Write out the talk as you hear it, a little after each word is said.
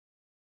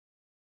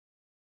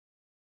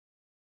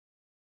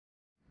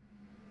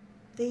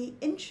The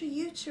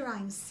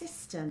intrauterine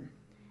system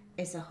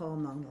is a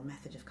hormonal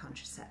method of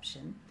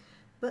contraception,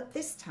 but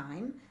this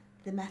time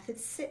the method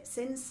sits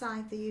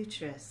inside the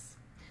uterus.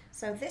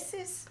 So this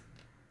is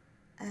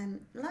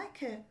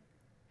like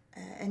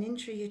an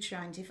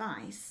intrauterine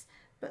device,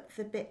 but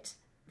the bit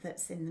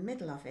that's in the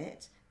middle of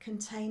it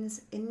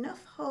contains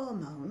enough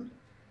hormone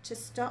to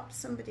stop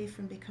somebody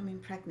from becoming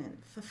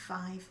pregnant for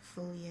 5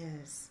 full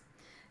years.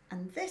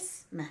 And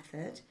this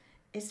method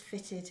is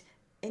fitted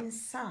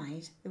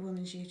inside the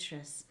woman's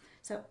uterus.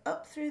 So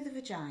up through the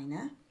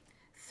vagina,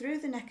 through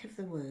the neck of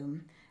the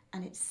womb,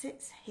 and it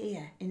sits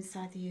here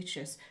inside the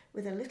uterus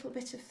with a little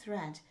bit of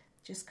thread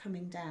just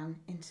coming down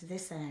into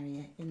this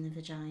area in the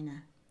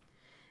vagina.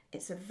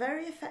 It's a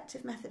very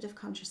effective method of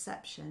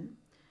contraception.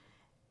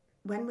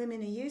 When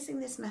women are using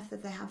this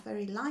method, they have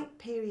very light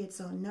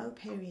periods or no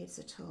periods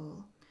at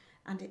all,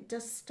 and it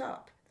does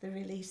stop the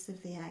release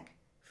of the egg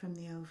from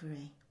the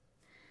ovary.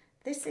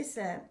 This is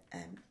a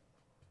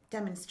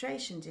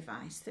demonstration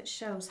device that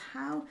shows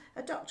how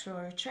a doctor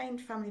or a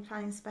trained family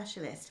planning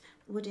specialist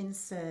would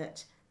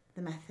insert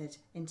the method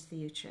into the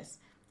uterus.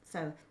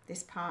 So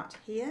this part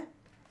here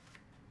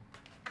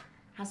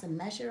has a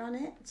measure on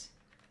it,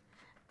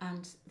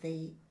 and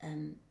the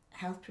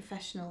health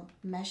professional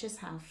measures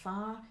how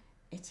far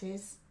it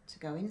is to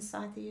go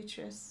inside the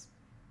uterus,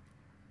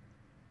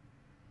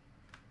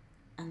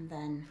 and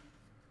then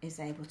is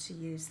able to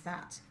use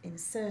that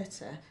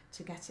inserter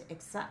to get it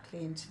exactly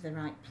into the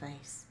right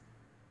place.